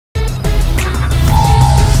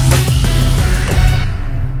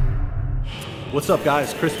What's up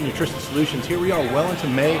guys, Chris from Nutrition Solutions. Here we are well into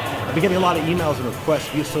May. I've been getting a lot of emails and requests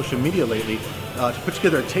via social media lately to put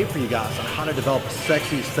together a tape for you guys on how to develop a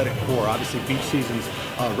sexy aesthetic core. Obviously beach season's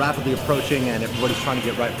rapidly approaching and everybody's trying to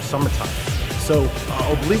get right for summertime. So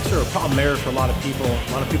obliques are a problem area for a lot of people.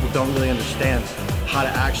 A lot of people don't really understand how to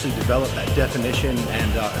actually develop that definition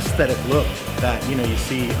and aesthetic look that you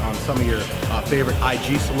see on some of your favorite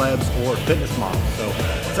IG celebs or fitness models. So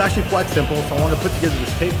it's actually quite simple. So I want to put together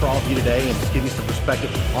this tape for all of you today and just give you some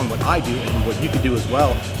perspective on what I do and what you can do as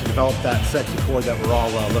well to develop that sexy core that we're all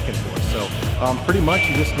looking for. So pretty much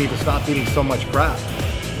you just need to stop eating so much crap.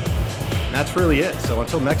 And that's really it. So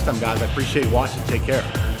until next time guys, I appreciate you watching. Take care.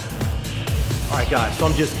 Alright guys, so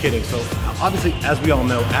I'm just kidding. So obviously, as we all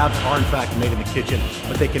know, abs are in fact made in the kitchen,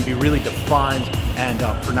 but they can be really defined and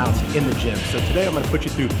pronounced in the gym. So today I'm going to put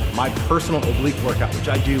you through my personal oblique workout, which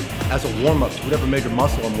I do as a warm-up to whatever major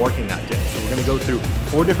muscle I'm working that day. So we're going to go through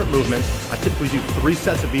 4 different movements. I typically do 3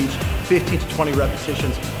 sets of each, 15 to 20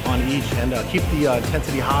 repetitions on each, and keep the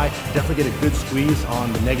intensity high. Definitely get a good squeeze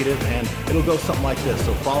on the negative, and it'll go something like this.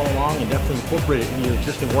 So follow along and definitely incorporate it in your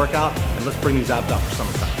existing workout, and let's bring these abs out for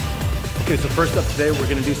summertime. Okay, so first up today, we're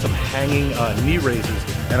gonna do some hanging knee raises.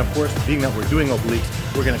 And of course, being that we're doing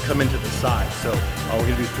obliques, we're gonna come into the side. So we're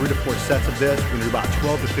gonna do 3 to 4 sets of this. We're gonna do about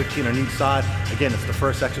 12 to 15 on each side. Again, it's the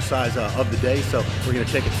first exercise of the day, so we're gonna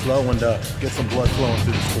take it slow and get some blood flowing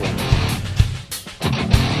through the core.